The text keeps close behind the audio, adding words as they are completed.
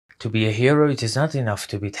To be a hero, it is not enough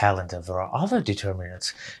to be talented. There are other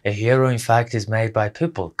determinants. A hero, in fact, is made by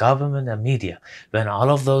people, government, and media. When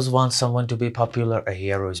all of those want someone to be popular, a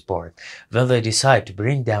hero is born. When they decide to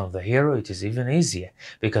bring down the hero, it is even easier,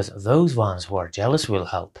 because those ones who are jealous will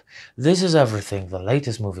help. This is everything the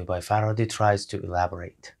latest movie by Farhadi tries to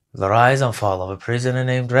elaborate. The rise and fall of a prisoner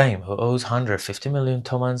named Rahim, who owes 150 million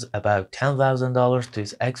tomans, about $10,000, to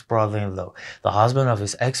his ex-brother-in-law, the husband of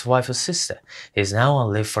his ex-wife's sister. He is now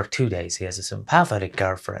on leave for 2 days. He has a sympathetic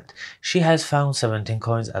girlfriend. She has found 17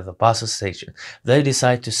 coins at the bus station. They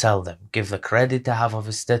decide to sell them, give the creditor half of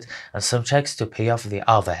his debt and some checks to pay off the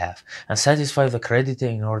other half, and satisfy the creditor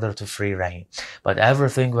in order to free Rahim. But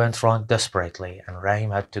everything went wrong desperately, and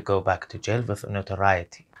Rahim had to go back to jail with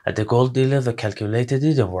notoriety. At the gold dealer, the calculator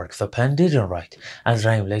didn't work, the pen didn't write. As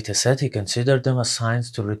Rahim later said, he considered them as signs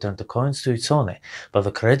to return the coins to its owner, but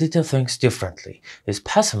the creditor thinks differently. He's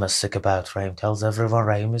pessimistic about Rahim, tells everyone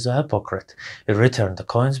Rahim is a hypocrite. He returned the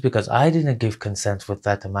coins because I didn't give consent with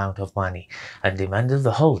that amount of money, and demanded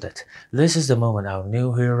the whole debt. This is the moment our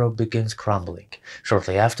new hero begins crumbling.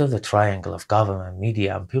 Shortly after, the triangle of government,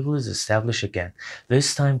 media, and people is established again,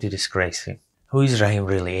 this time to disgrace him. Who is Rahim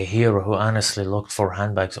really? A hero who honestly looked for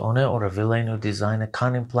handbags owner, or a villain who designed a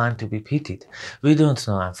cunning plan to be pitied? We don't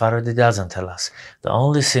know, and Farhadi doesn't tell us. The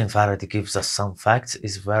only scene Farhadi gives us some facts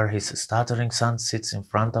is where his stuttering son sits in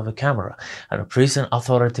front of a camera, and a prison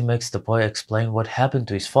authority makes the boy explain what happened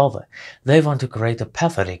to his father. They want to create a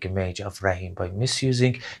pathetic image of Rahim by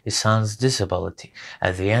misusing his son's disability.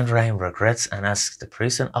 At the end, Rahim regrets and asks the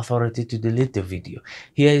prison authority to delete the video.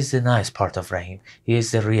 Here is the nice part of Rahim. He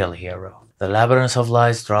is the real hero. The labyrinth of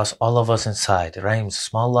lies draws all of us inside. Rahim's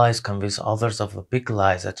small lies convince others of the big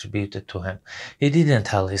lies attributed to him. He didn't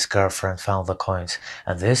tell his girlfriend found the coins,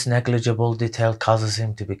 and this negligible detail causes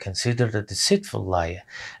him to be considered a deceitful liar.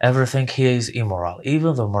 Everything here is immoral,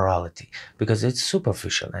 even the morality, because it's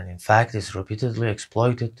superficial and in fact is repeatedly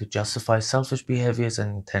exploited to justify selfish behaviors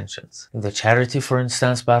and intentions. In the charity, for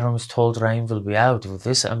instance, Bahram is told Rahim will be out with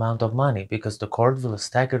this amount of money because the court will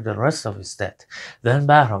stagger the rest of his debt. Then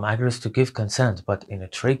Bahram agrees to give consent, but in a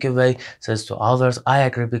tricky way says to others, I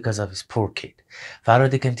agree because of his poor kid.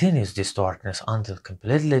 Farhadi continues this darkness until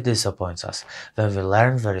completely disappoints us, when we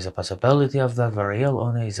learn there is a possibility of that the real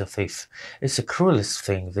owner is a thief. It's the cruelest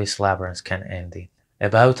thing this labyrinth can end in.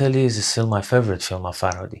 About Ellie is still my favorite film of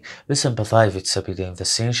Farhadi. We sympathize with Sapida in the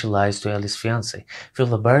scene she lies to Ellie's fiancé, feel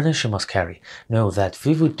the burden she must carry, know that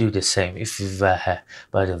we would do the same if we were her,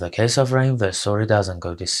 but in the case of Rahim, the story doesn't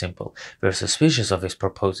go this simple. We are suspicious of his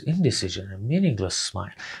proposed indecision and meaningless smile.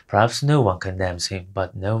 Perhaps no one condemns him,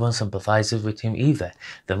 but no one sympathizes with him either.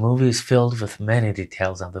 The movie is filled with many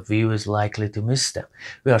details and the viewer is likely to miss them.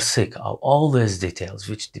 We are sick of all these details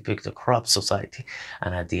which depict a corrupt society,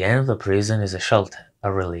 and at the end the prison is a shelter.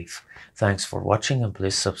 A relief. Thanks for watching, and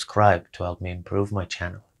please subscribe to help me improve my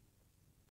channel.